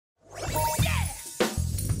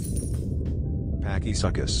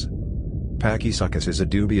Pachysuchus. Pachysuchus is a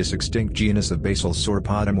dubious extinct genus of basal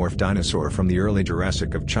sauropodomorph dinosaur from the early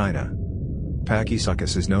Jurassic of China.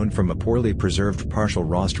 Pachysuchus is known from a poorly preserved partial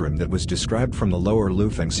rostrum that was described from the Lower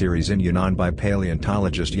Lufeng Series in Yunnan by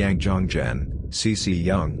paleontologist Yang Zhongjian, C.C.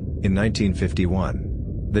 Young, in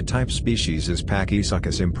 1951. The type species is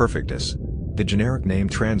Pachysuchus imperfectus. The generic name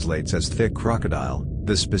translates as thick crocodile,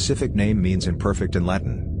 the specific name means imperfect in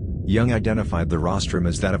Latin. Young identified the rostrum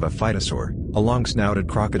as that of a phytosaur, a long-snouted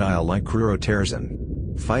crocodile-like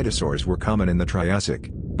crurotarsan. Phytosaurs were common in the Triassic,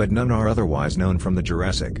 but none are otherwise known from the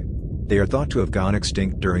Jurassic. They are thought to have gone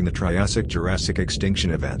extinct during the Triassic-Jurassic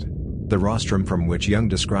extinction event. The rostrum from which Young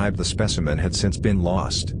described the specimen had since been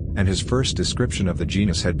lost, and his first description of the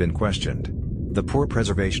genus had been questioned. The poor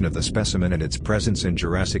preservation of the specimen and its presence in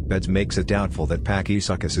Jurassic beds makes it doubtful that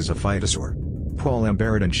Pachysuchus is a phytosaur.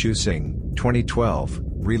 Barrett and Xu Xing, 2012,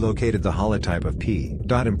 relocated the holotype of P.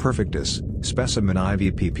 imperfectus, specimen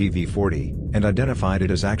IVPP V 40, and identified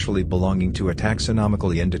it as actually belonging to a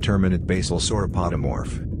taxonomically indeterminate basal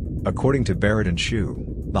sauropodomorph. According to Barrett and Xu,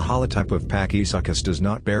 the holotype of Pachysuchus does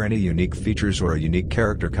not bear any unique features or a unique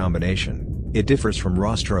character combination. It differs from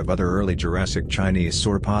rostra of other early Jurassic Chinese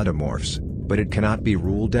sauropodomorphs, but it cannot be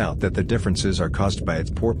ruled out that the differences are caused by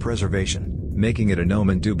its poor preservation, making it a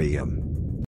nomen dubium.